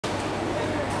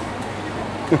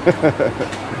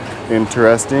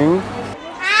Interesting.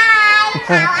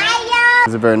 Hi, how are you?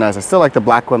 These are very nice. I still like the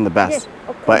black one the best. Yes,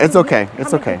 okay. But it's okay.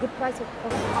 It's okay.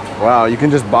 Wow, you can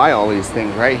just buy all these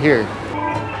things right here.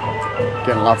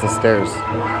 Getting lots of stares.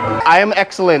 I am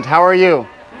excellent. How are you?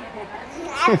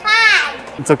 I'm fine.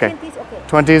 It's okay.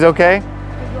 20 is okay?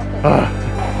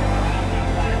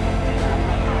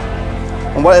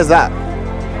 And what is that?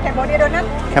 Cambodian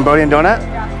donut? Cambodian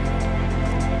donut?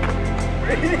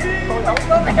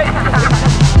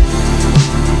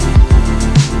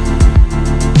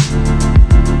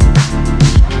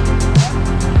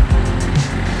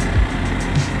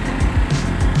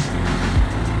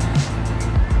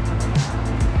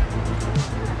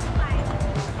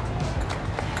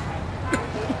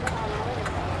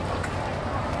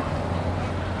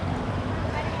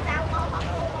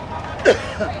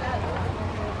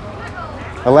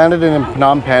 I landed in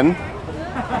Phnom Penh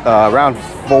around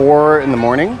 4 in the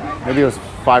morning. Maybe it was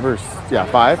 5.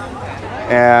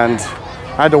 And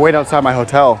I had to wait outside my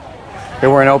hotel. They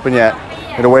weren't open yet.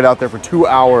 I had to wait out there for 2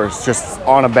 hours just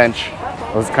on a bench.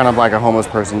 I was kind of like a homeless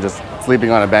person just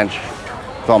sleeping on a bench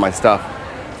with all my stuff.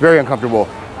 It's very uncomfortable.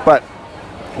 But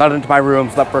got into my room,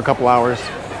 slept for a couple hours.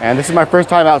 And this is my first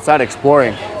time outside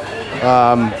exploring.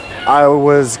 I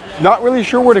was not really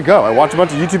sure where to go. I watched a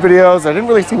bunch of YouTube videos. I didn't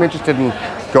really seem interested in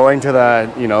going to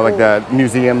the, like the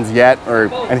museums yet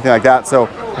or anything like that. So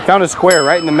I found a square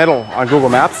right in the middle on Google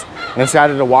Maps and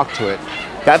decided to walk to it.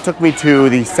 That took me to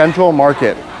the Central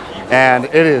Market, and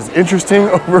it is interesting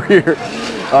over here.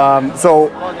 So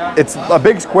it's a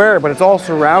big square, but it's all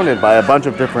surrounded by a bunch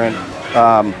of different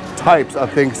types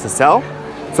of things to sell.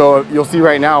 So you'll see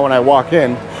right now when I walk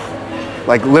in,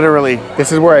 like literally,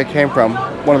 this is where I came from,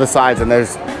 one of the sides, and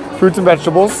there's fruits and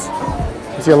vegetables.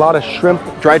 You see a lot of shrimp,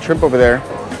 dried shrimp over there.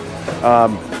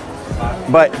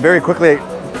 But very quickly it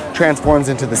transforms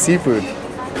into the seafood.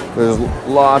 There's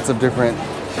lots of different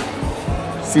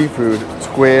seafood,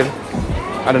 squid.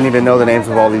 I don't even know the names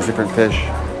of all these different fish.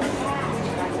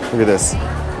 Look at this,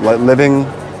 living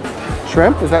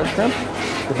shrimp, is that shrimp?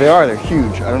 If they are, they're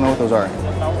huge. I don't know what those are,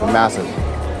 they're massive.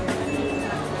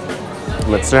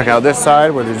 Let's check out this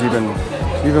side where there's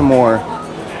even more.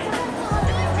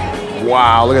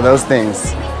 Wow, look at those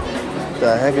things. What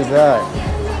the heck is that?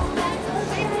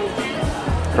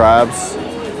 Crabs.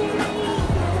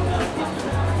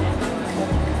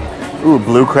 Ooh,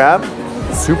 blue crab.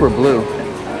 Super blue.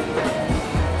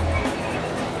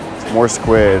 More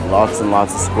squid, lots and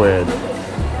lots of squid.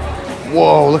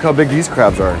 Whoa, look how big these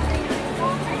crabs are.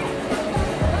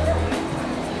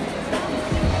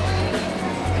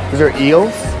 These are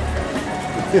eels.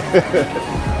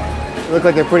 They look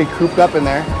like they're pretty cooped up in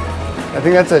there. I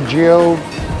think that's a geo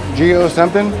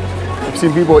something. I've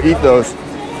seen people eat those.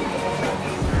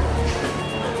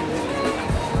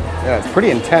 Yeah, it's pretty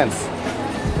intense.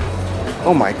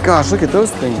 Oh my gosh, look at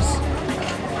those things.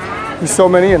 There's so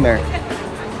many in there.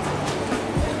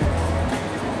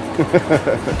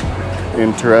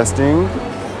 Interesting.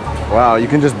 Wow, you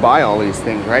can just buy all these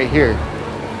things right here.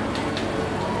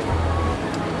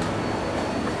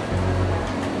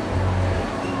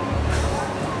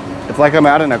 It's like I'm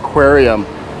at an aquarium.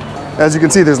 As you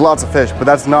can see, there's lots of fish, but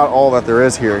that's not all that there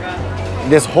is here.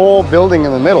 This whole building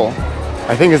in the middle,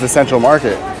 I think, is the Central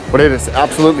Market, but it is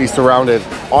absolutely surrounded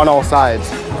on all sides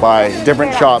by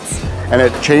different shops, and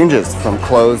it changes from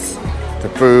clothes to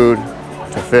food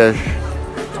to fish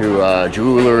to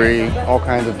jewelry, all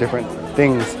kinds of different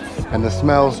things, and the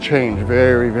smells change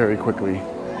very, very quickly.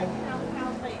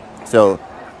 So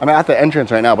I'm at the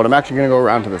entrance right now, but I'm actually gonna go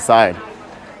around to the side,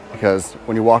 because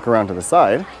when you walk around to the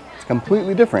side, it's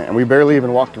completely different, and we barely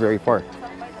even walked very far.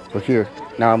 So here,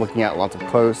 now I'm looking at lots of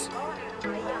clothes,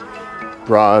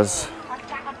 bras.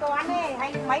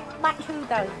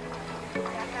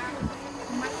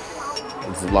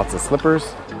 This is lots of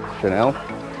slippers, Chanel.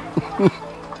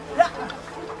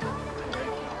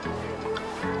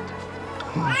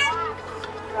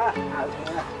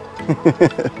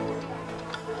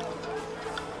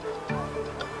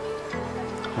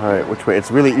 All right, which way?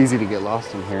 It's really easy to get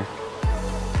lost in here.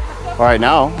 All right,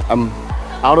 now I'm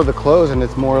out of the clothes and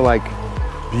it's more like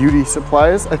beauty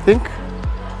supplies, I think.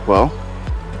 Well,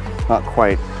 not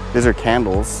quite. These are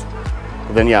candles.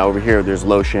 But then yeah, over here there's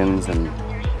lotions and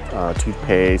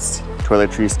toothpaste,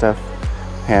 toiletry stuff,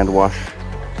 hand wash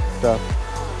stuff.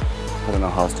 I don't know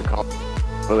how else to call it.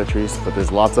 Toiletries, but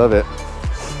there's lots of it.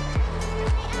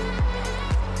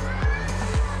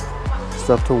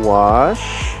 Stuff to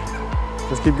wash.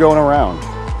 Let's keep going around.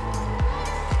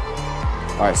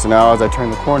 All right, so now as I turn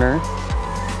the corner,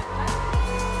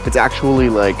 it's actually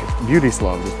like beauty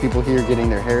salons. There's people here getting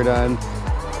their hair done,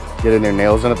 getting their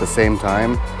nails done at the same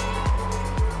time.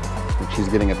 And she's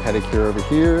getting a pedicure over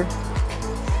here.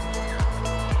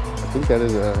 I think that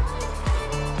is a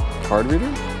card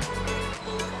reader.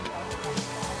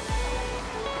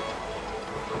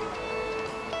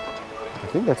 I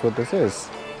think that's what this is.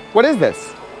 What is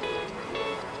this?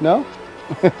 No?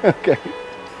 Okay.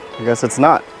 I guess it's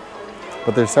not.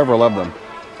 But there's several of them.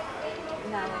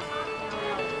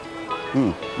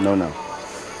 No.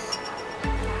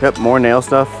 Yep, more nail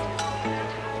stuff.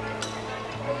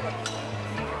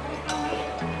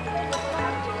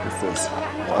 What's this?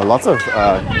 Lots of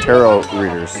tarot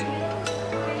readers.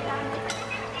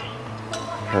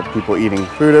 Have people eating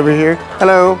food over here.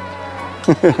 Hello.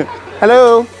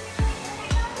 Hello.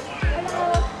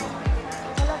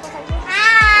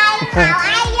 Hi, how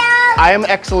are you? I am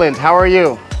excellent. How are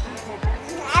you?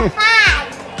 I'm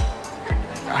fine.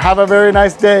 Have a very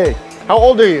nice day. How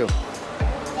old are you?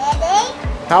 Ready?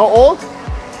 How old?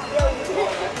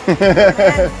 I'm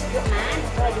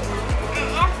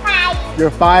 5. You're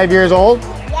 5 years old?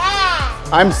 Yeah.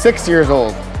 I'm 6 years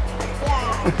old.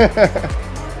 Yeah.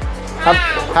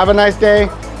 Have a nice day.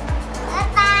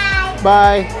 Bye-bye.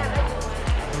 Bye.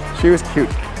 She was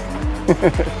cute.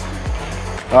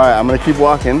 All right, I'm gonna keep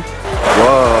walking.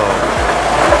 Whoa.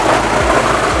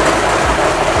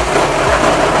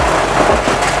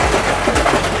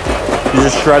 You're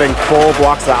just shredding full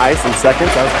blocks of ice in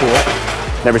seconds. That was cool.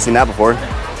 Never seen that before.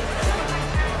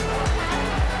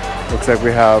 Looks like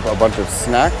we have a bunch of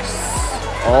snacks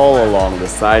all along the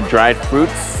side. Dried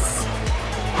fruits.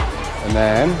 And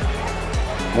then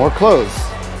more clothes.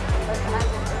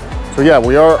 So yeah,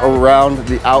 we are around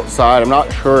the outside. I'm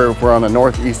not sure if we're on the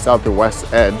northeast, south, or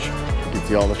west edge. You can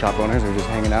see all the shop owners are just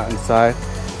hanging out inside.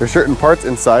 There's certain parts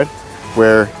inside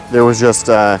where there was just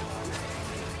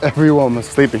everyone was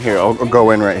sleeping here. I'll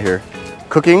go in right here.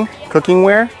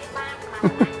 Cookingware,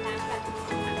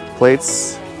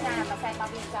 plates,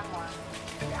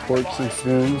 forks and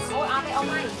spoons.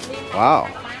 Wow,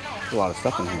 there's a lot of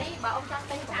stuff in here.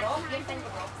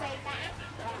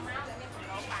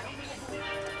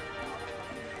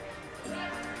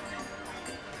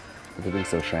 Everything's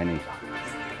so shiny.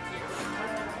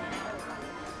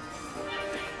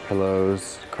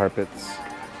 Pillows, carpets.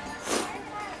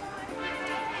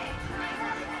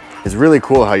 It's really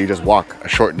cool how you just walk a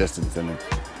short distance and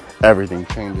everything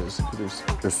changes.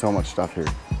 There's so much stuff here.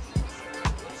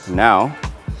 Now,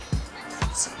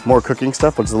 more cooking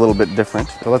stuff looks a little bit different.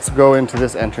 So let's go into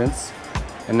this entrance.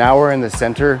 And now we're in the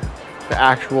center, the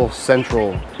actual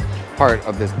central part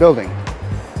of this building.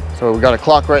 So we got a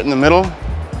clock right in the middle.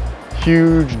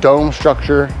 Huge dome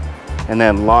structure, and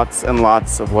then lots and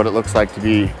lots of what it looks like to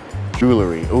be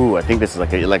jewelry. Ooh, I think this is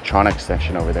like an electronics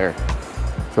section over there.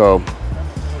 So,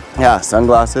 yeah,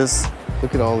 sunglasses.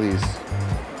 Look at all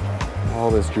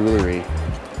this jewelry.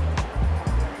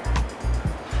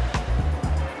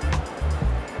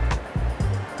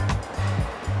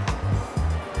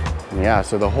 Yeah,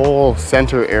 so the whole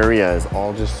center area is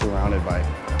all just surrounded by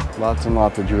lots and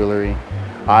lots of jewelry.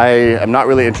 I am not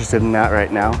really interested in that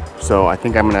right now, so I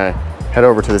think I'm gonna head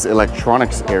over to this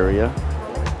electronics area.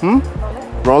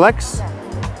 Rolex?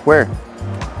 Where?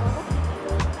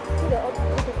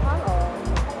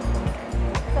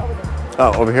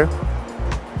 Oh, over here?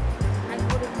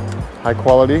 High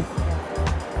quality?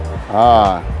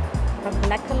 Ah.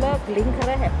 Black color, green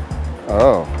color have.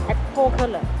 Oh. Have 4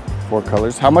 colors. 4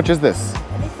 colors. How much is this?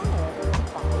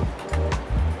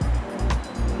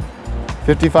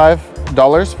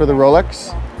 $55 for the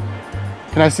Rolex.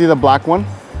 Can I see the black one?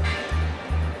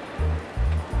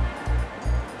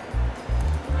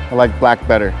 I like black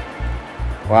better.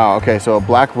 Wow, okay, so a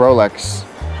black Rolex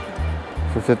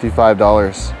for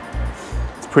 $55.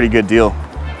 It's a pretty good deal.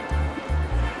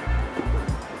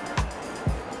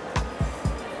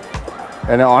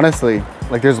 And honestly,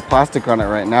 like there's plastic on it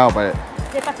right now, but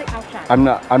I'm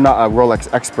not a Rolex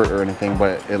expert or anything,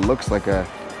 but it looks like a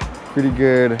pretty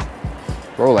good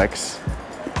Rolex.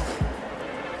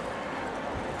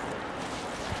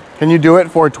 Can you do it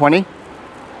for 20?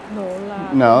 No,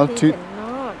 la. No, 20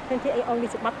 cannot. 20 only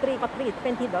battery is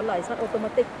 $20. It's not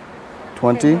automatic.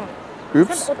 20? Oops.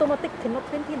 It's not automatic, cannot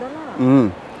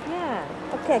 $20. Yeah.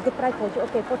 Okay, good price for you.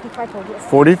 Okay, 45 for you.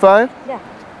 45? Yeah.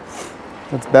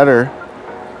 That's better.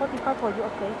 45 for you.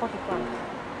 Okay, 45.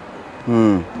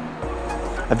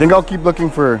 I think I'll keep looking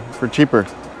for cheaper.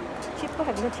 Cheaper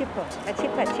have no cheaper.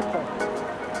 Cheaper.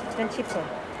 Then cheaper.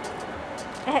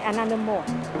 I have another more.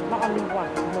 Not only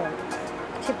one more.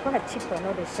 Cheaper,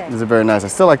 no they say. These are very nice. I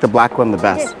still like the black one the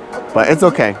best. Yes. But it's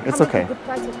okay. It's okay. Good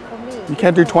price for me. You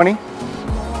can't do 20? No.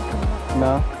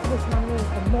 No. This money,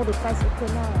 more the price okay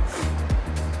now.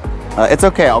 It's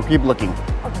okay. I'll keep looking.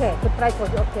 Okay, the price for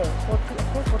you. Okay, 40.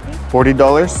 Okay, 40.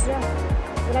 $40? Yeah,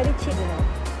 very cheap, you know.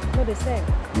 Not the same.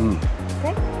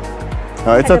 Okay.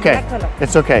 No, it's Had the okay. black color.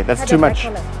 It's okay. That's Had too the black much.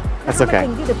 color. That's How much okay.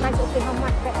 can give the price? Okay, how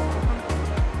much?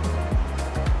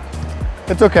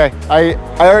 It's okay. I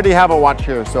already have a watch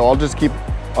here, so I'll just keep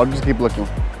looking.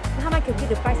 How much can give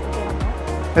the price? Okay, how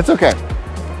much? It's okay.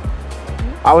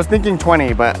 I was thinking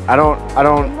 20, but I don't.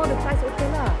 More the price, okay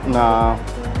lah. No.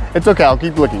 It's okay. I'll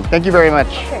keep looking. Thank you very much.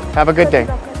 Okay. Have a good day.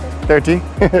 30? No,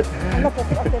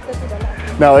 40, okay,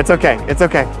 $30. No, it's okay. It's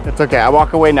okay. It's okay. I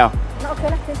walk away now. No, okay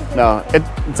lah, 20. No,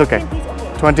 it's okay.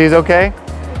 20 is okay. 20 is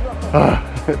okay?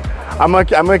 I'm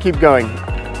gonna keep going.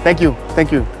 Thank you.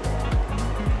 Thank you.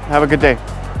 Have a good day.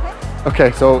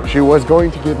 Okay, so she was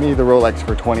going to give me the Rolex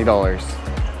for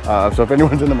 $20. So if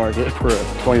anyone's in the market for a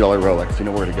 $20 Rolex, you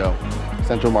know where to go.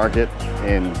 Central Market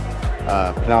in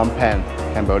Phnom Penh,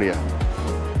 Cambodia.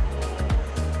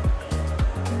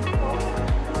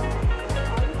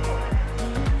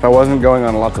 If I wasn't going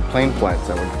on lots of plane flights,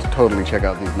 I would totally check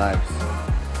out these knives.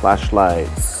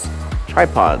 Flashlights,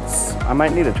 tripods. I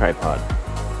might need a tripod.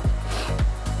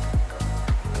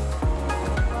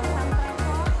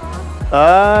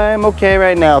 I'm okay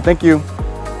right now, thank you.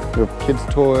 We have kids'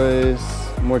 toys,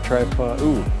 more tripod.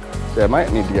 Ooh, see, I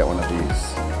might need to get one of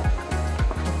these.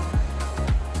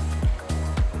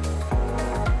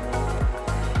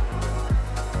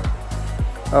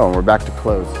 Oh, and we're back to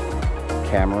clothes.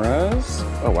 Cameras.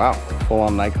 Oh wow,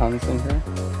 full-on Nikons in here.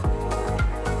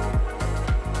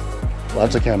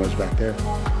 Lots of cameras back there.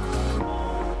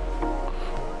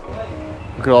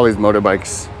 Look at all these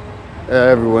motorbikes.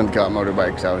 Everyone's got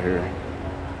motorbikes out here.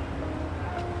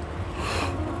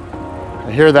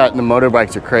 I hear that the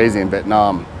motorbikes are crazy in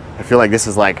Vietnam. I feel like this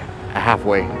is like a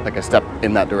halfway, like a step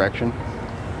in that direction.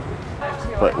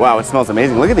 But wow, it smells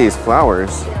amazing. Look at these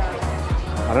flowers.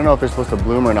 I don't know if they're supposed to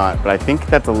bloom or not, but I think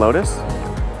that's a lotus.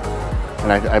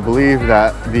 And I believe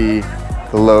that the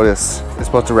lotus is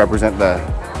supposed to represent the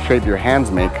shape your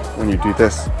hands make when you do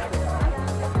this.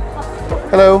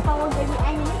 Hello.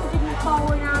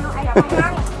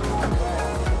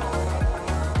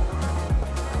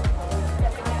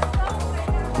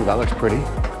 Ooh, that looks pretty.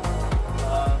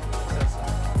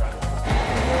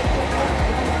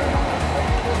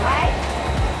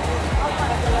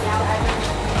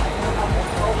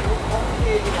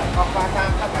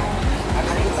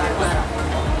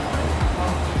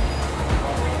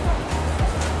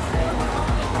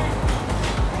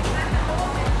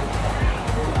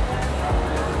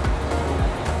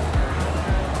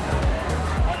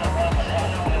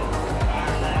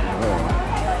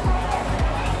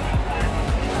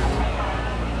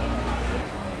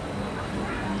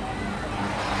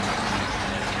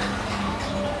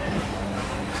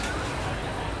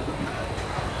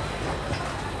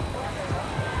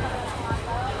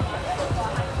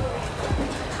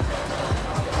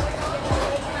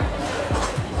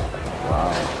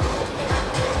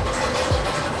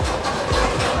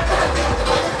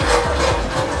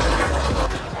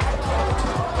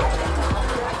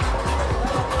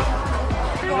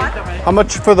 How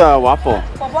much for the waffle?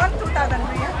 For one, 2,000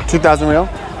 real. 2,000 real?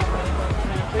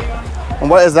 And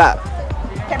what is that?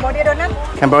 Cambodian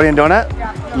donut? Cambodian donut?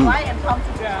 Yeah, white and palm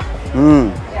sugar.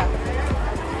 Mmm.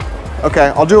 Yeah.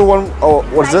 Okay, I'll do one. Oh,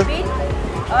 what is Side it? bean.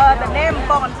 The name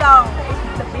Bong Song is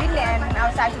the bean and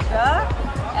outside sugar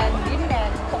and bean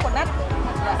and coconut.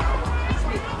 Yeah, it's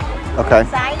sweet. Okay.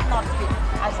 Inside not sweet.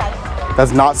 Outside sweet.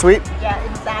 That's not sweet? Yeah,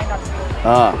 inside not sweet.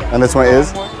 Ah, and this one is?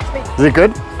 Sweet. Is it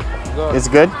good? It's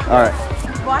good? All right.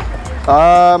 What?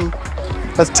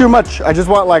 That's too much. I just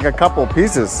want like a couple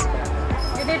pieces.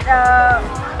 You need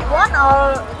one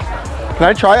or Can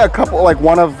I try a couple, like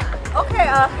one of? okay?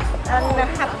 And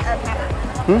half and half.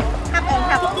 Half and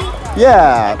half.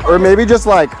 Yeah, or maybe just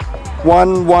like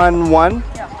one.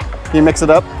 Yeah. Can you mix it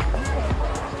up?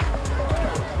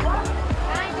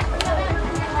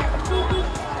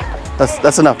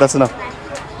 That's enough. That's enough.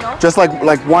 No? Just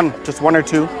like one, just one or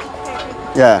two.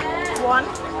 Yeah. One.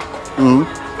 Mm.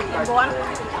 And one.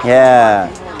 Yeah.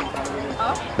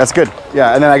 Oh. That's good.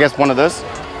 Yeah, and then I guess one of those.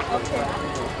 Okay.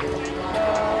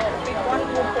 Big one,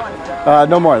 move one.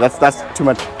 No more. That's too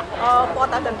much.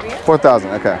 4,000 real.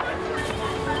 4,000. Okay.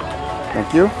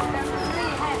 Thank you.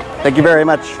 Thank you very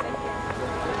much.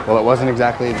 Well, it wasn't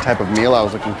exactly the type of meal I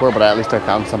was looking for, but at least I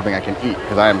found something I can eat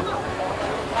because I'm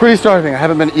pretty starving. I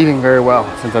haven't been eating very well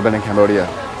since I've been in Cambodia.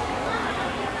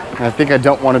 And I think I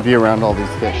don't want to be around all these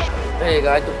fish. There you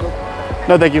go, TukTuk.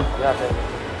 No, thank you. Yeah, thank you.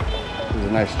 There's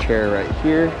a nice chair right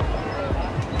here.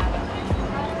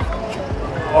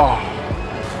 Oh.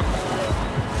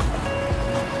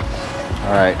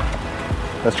 All right.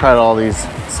 let's try all these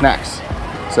snacks.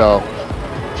 So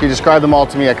she described them all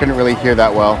to me. I couldn't really hear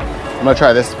that well. I'm gonna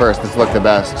try this first. This looked the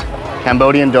best.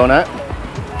 Cambodian donut.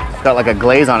 It's got like a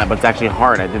glaze on it, but it's actually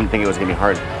hard. I didn't think it was gonna be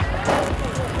hard.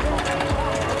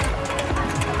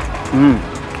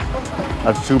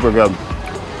 That's super good.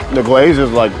 The glaze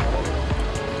is like,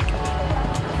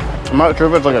 I'm not sure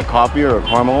if it's like a coffee or a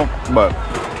caramel, but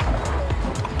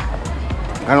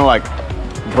kind of like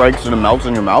breaks and it melts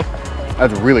in your mouth.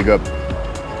 That's really good.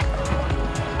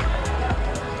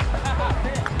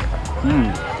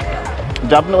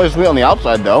 Definitely sweet on the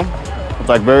outside though. It's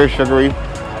like very sugary.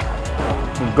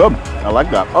 It's good. I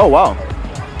like that. Oh wow.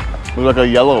 There's like a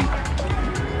yellow,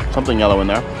 something yellow in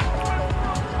there.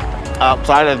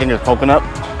 Outside I think it's coconut,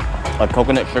 like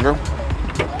coconut sugar.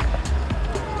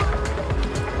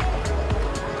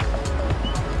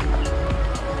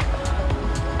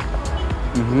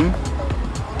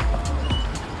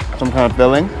 Some kind of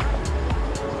filling.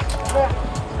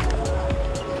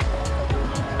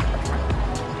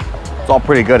 It's all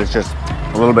pretty good. It's just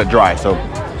a little bit dry, so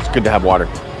it's good to have water.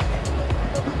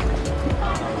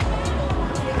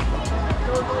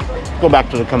 Go back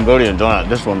to the Cambodian donut.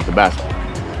 This one's the best.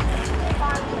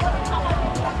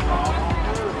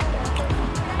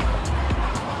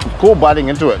 It's cool biting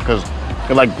into it because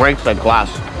it like breaks like glass.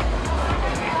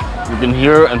 You can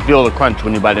hear and feel the crunch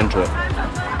when you bite into it.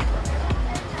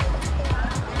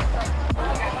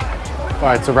 All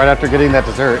right, so right after getting that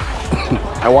dessert,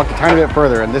 I walked a tiny bit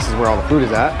further and this is where all the food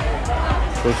is at.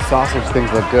 Those sausage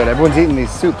things look good. Everyone's eating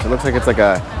these soups. It looks like it's like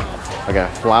a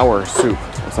flour soup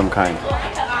of some kind.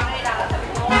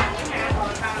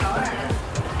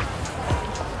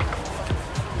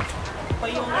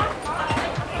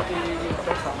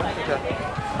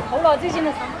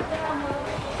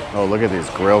 Oh, look at these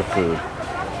grilled food.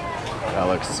 That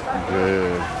looks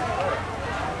good.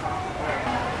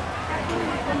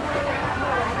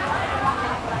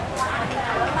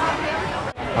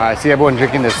 I see everyone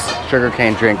drinking this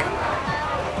sugarcane drink.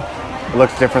 It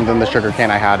looks different than the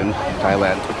sugarcane I had in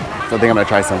Thailand. So I think I'm gonna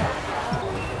try some.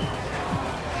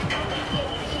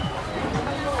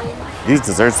 These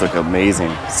desserts look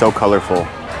amazing. So colorful.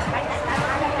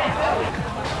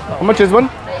 How much is one?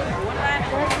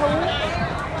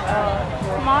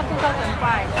 Small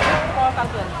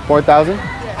 2,500, 4,000. 4,000?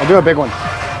 I'll do a big one.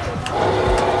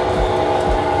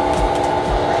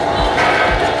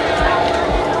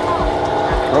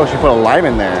 Oh, she put a lime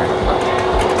in there.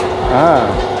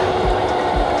 Ah.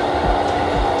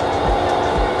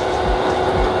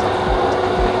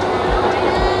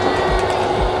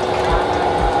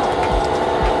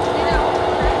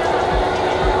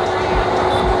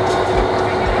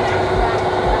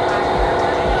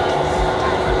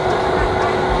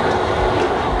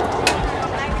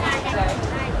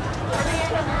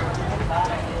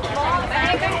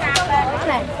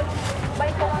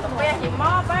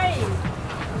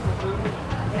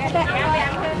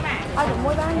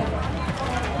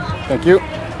 Thank you.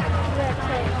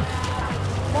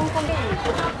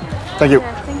 Thank you.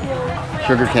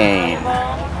 Sugar cane.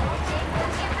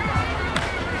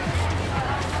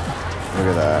 Look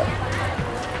at that.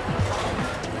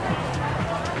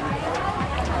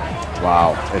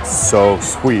 Wow, it's so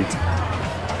sweet.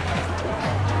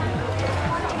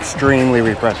 Extremely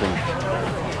refreshing.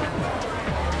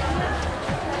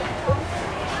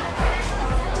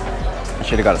 I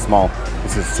should have got a small.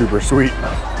 This is super sweet.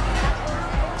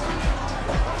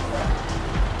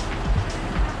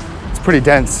 Pretty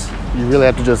dense. You really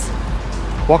have to just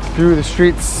walk through the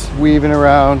streets, weaving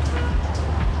around.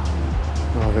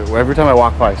 Oh, every time I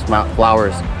walk by, I smell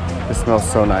flowers. It smells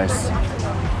so nice.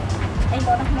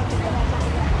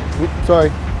 Oops,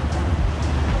 sorry.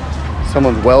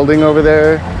 Someone's welding over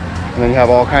there, and then you have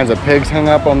all kinds of pigs hung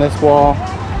up on this wall.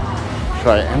 Should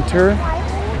I enter?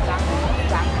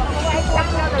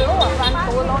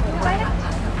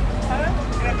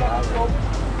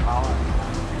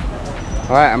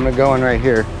 All right, I'm gonna go in right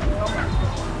here.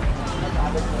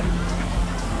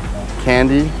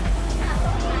 Candy.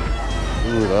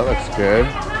 Ooh, that looks good.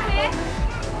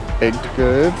 Baked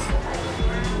goods.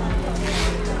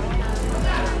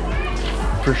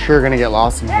 For sure gonna get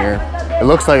lost in here. It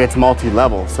looks like it's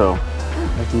multi-level, so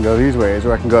I can go these ways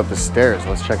or I can go up the stairs.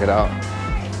 Let's check it out.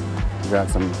 We got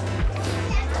some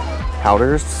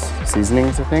powders,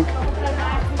 seasonings, I think.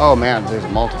 Oh man, there's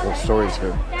multiple stories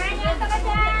here.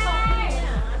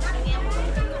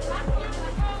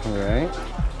 Alright.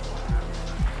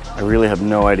 I really have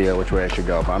no idea which way I should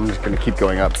go, but I'm just gonna keep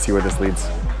going up, see where this leads.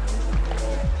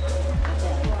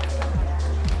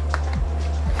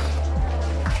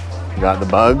 We got the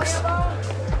bugs.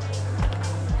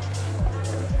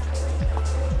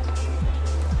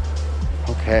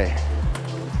 Okay.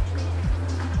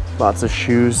 Lots of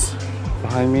shoes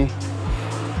behind me.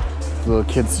 Little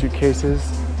kids' suitcases.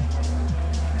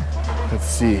 Let's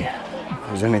see if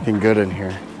there's anything good in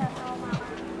here.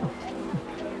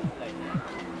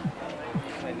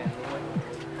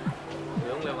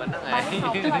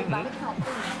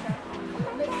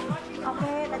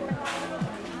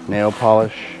 Nail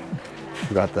polish.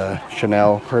 We got the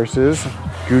Chanel purses,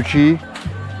 Gucci,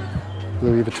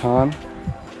 Louis Vuitton.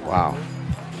 Wow,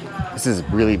 this is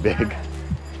really big.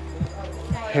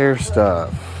 Hair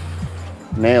stuff,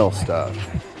 nail stuff.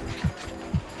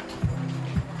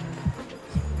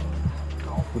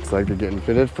 Looks like they're getting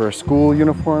fitted for a school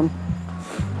uniform.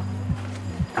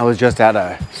 I was just at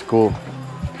a school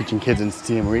teaching kids in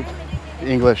STEAM week,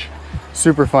 English.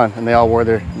 Super fun, and they all wore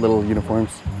their little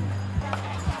uniforms.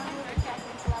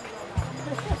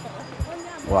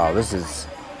 Wow, this is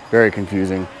very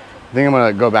confusing. I think I'm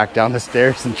gonna go back down the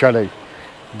stairs and try to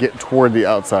get toward the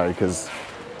outside because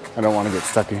I don't want to get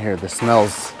stuck in here. The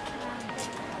smells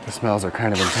are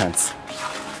kind of intense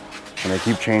and they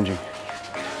keep changing.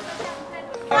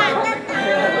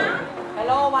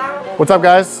 What's up,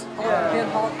 guys?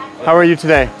 How are you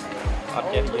today?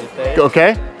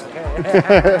 Okay?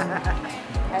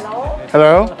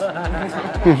 Hello?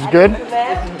 Good?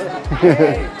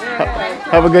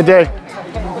 Have a good day.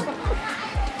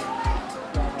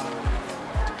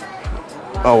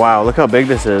 Oh wow, look how big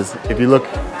this is. If you look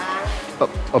up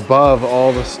above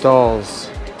all the stalls.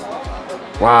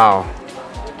 Wow.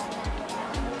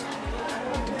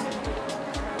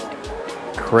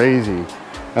 Crazy.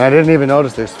 And I didn't even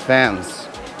notice there's fans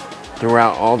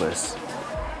throughout all this.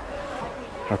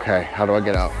 Okay, how do I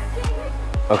get out?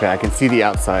 Okay, I can see the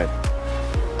outside.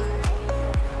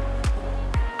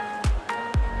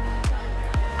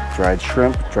 Dried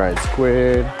shrimp, dried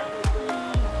squid.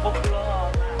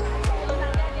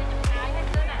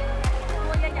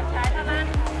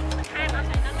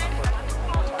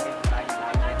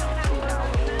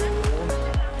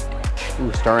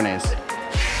 Ooh, star anise.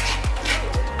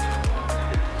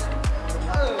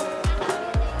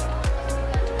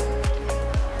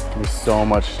 There's so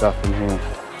much stuff in here.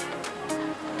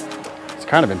 It's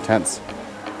kind of intense.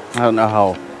 I don't know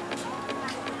how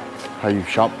you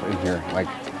shop in here. Like,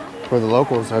 for the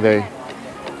locals, are they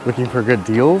looking for good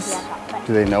deals?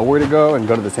 Do they know where to go and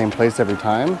go to the same place every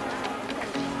time?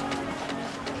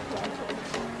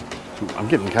 I'm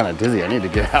getting kind of dizzy. I need to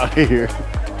get out of here.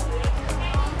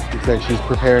 Looks like she's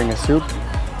preparing a soup.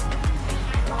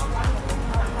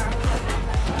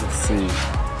 Let's see.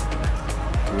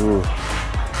 Ooh.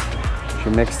 She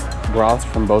mixed broths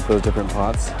from both those different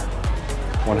pots.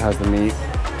 One has the meat.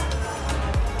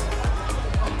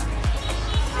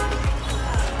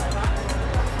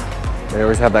 They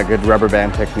always have that good rubber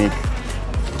band technique.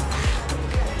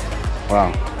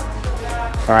 Wow.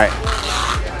 All right.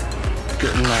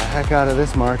 Getting the heck out of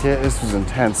this market. This was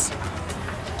intense.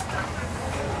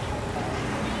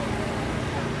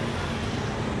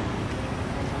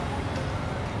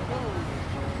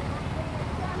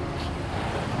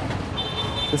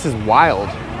 This is wild.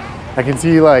 I can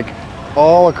see like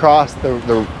all across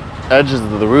the edges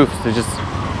of the roofs. There's just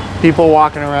people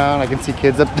walking around. I can see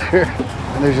kids up there.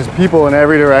 And there's just people in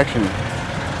every direction.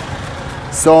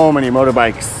 So many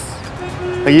motorbikes.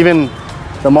 Like even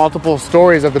the multiple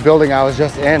stories of the building I was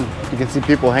just in, you can see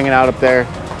people hanging out up there.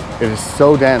 It is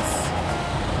so dense,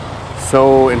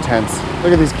 so intense.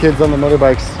 Look at these kids on the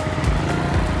motorbikes.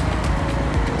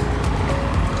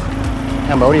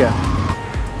 Cambodia.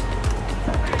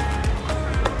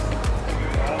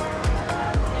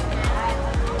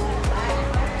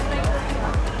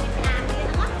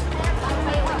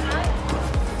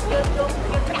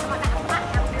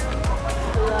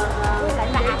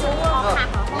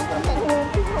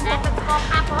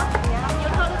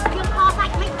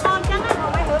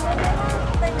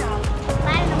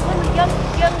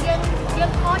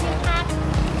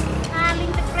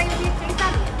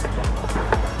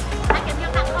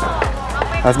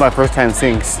 That's my first time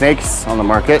seeing snakes on the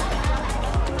market.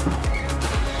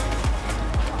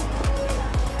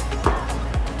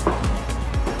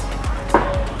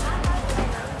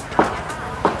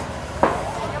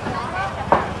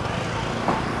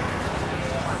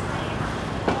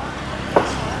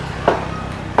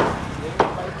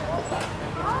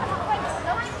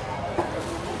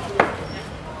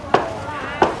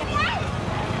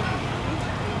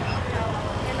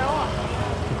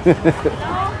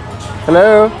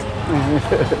 Hello.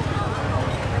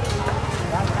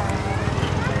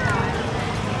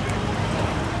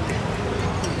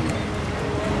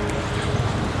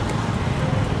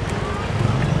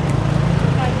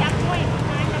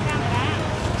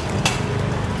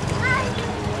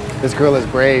 This girl is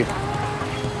brave.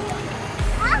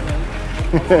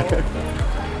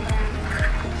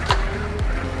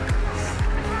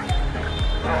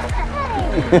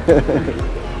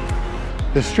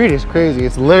 The street is crazy.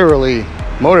 It's literally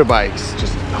motorbikes,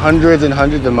 just hundreds and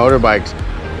hundreds of motorbikes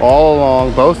all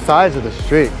along both sides of the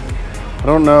street. I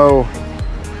don't know.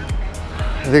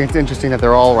 I think it's interesting that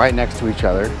they're all right next to each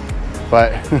other,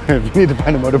 but if you need to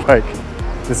find a motorbike,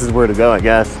 this is where to go, I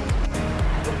guess.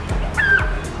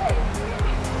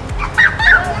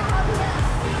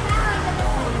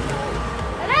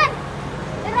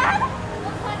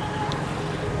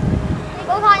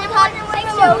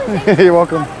 You're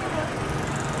welcome.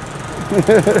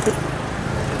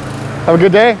 Have a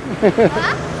good day.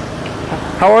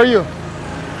 How are you?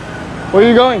 Where are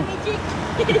you going?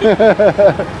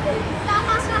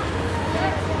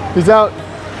 Peace out.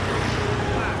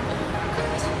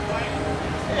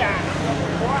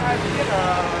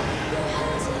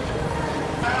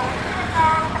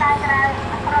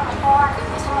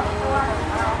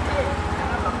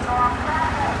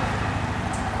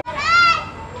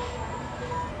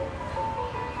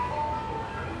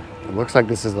 It looks like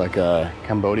this is like a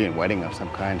Cambodian wedding of some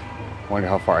kind. I wonder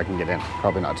how far I can get in.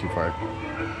 Probably not too far.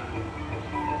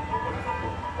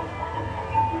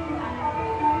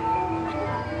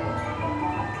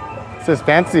 This is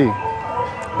fancy.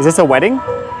 Is this a wedding?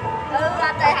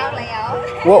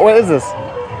 What is this?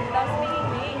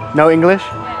 No English?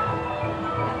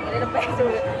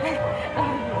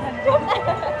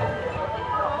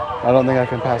 I don't think I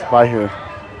can pass by here.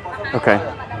 Okay.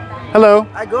 Hello.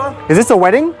 Is this a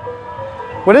wedding?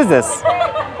 What is this?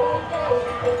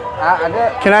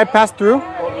 Can I pass through?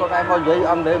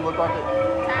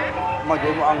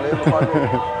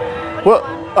 Well,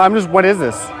 what is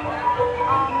this?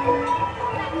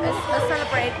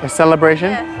 A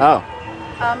celebration? Yeah. Oh.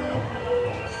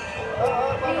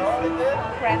 His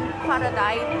grandfather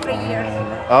died 3 years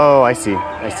ago. Oh, I see.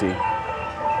 I see.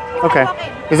 Okay.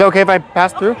 Is it okay if I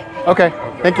pass through? Okay.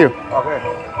 Thank you. Okay.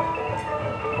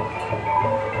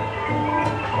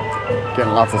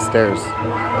 Getting lots of stairs.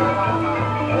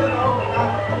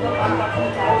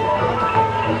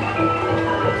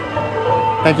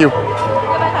 Thank you. Ooh.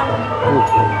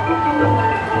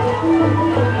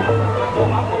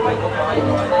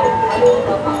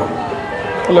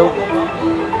 Hello.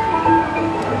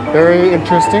 Very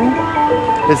interesting.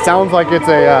 It sounds like it's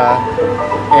a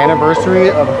anniversary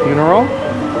of a funeral,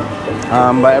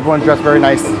 but everyone's dressed very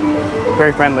nice,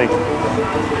 very friendly.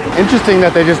 Interesting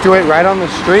that they just do it right on the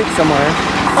street somewhere.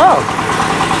 Oh,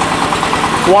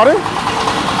 water?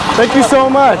 Thank you so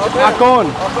much.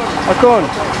 Akon. Akon.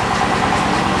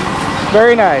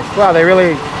 Very nice. Wow, they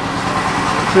really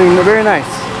doing very nice.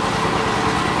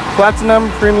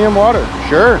 Platinum premium water.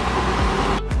 Sure.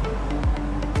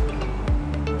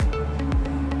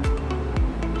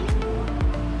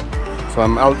 So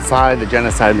I'm outside the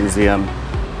Genocide Museum.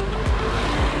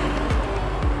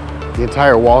 The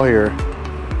entire wall here.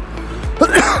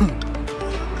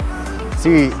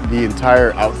 See, the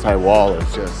entire outside wall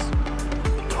is just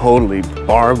totally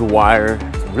barbed wire.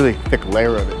 It's a really thick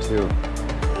layer of it too.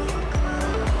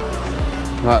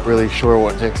 Not really sure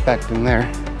what to expect in there.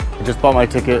 I just bought my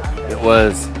ticket. It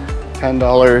was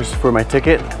 $10 for my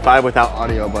ticket, 5 without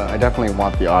audio, but I definitely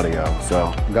want the audio. So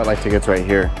I've got my tickets right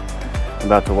here. I'm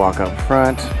about to walk up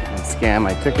front and scan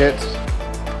my ticket.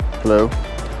 Hello.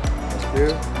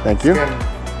 Thank you.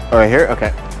 Oh, right here?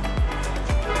 Okay.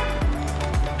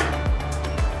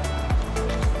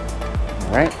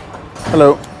 All right.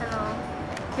 Hello. Hello.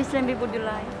 Which language would you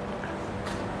like?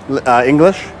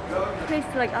 English? Please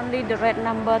select only the red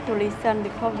number to listen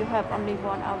because you have only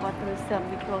 1 hour to listen.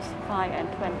 We close 5 and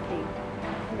 20.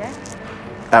 Yeah?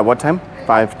 At what time?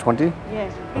 5:20?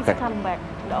 Yes. Please Okay. come back.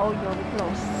 The audio will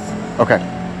close. Okay.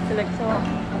 Select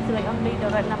only the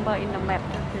red number in the map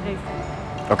to listen.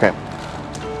 Okay.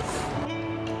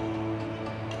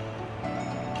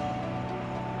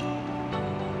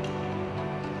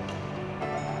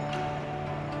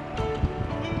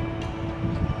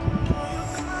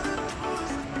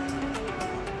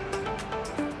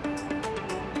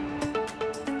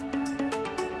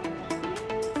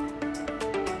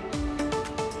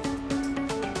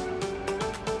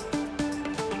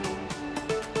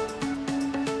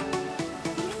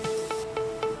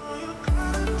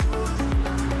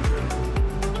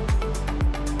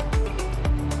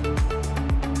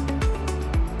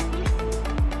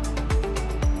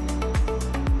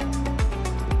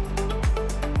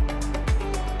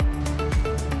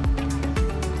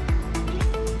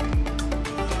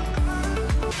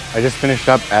 I just finished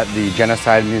up at the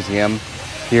Genocide Museum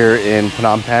here in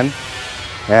Phnom Penh,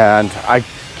 and I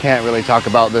can't really talk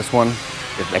about this one.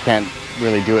 I can't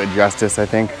really do it justice, I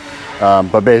think.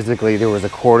 But basically there was a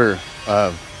quarter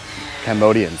of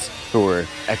Cambodians who were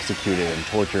executed and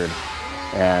tortured.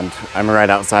 And I'm right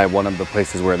outside one of the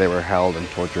places where they were held and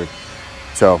tortured.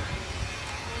 So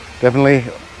definitely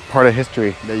part of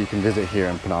history that you can visit here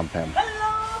in Phnom Penh.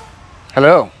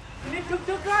 Hello. You need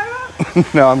tuk-tuk driver?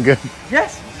 No, I'm good.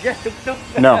 Yes, tuk-tuk.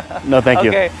 No, thank you.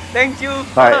 Okay, thank you. All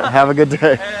right, have a good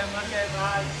day. Okay,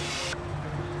 bye.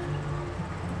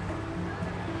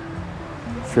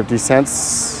 50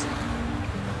 cents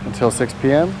until 6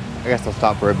 p.m. I guess I'll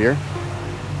stop for a beer.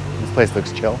 This place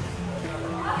looks chill.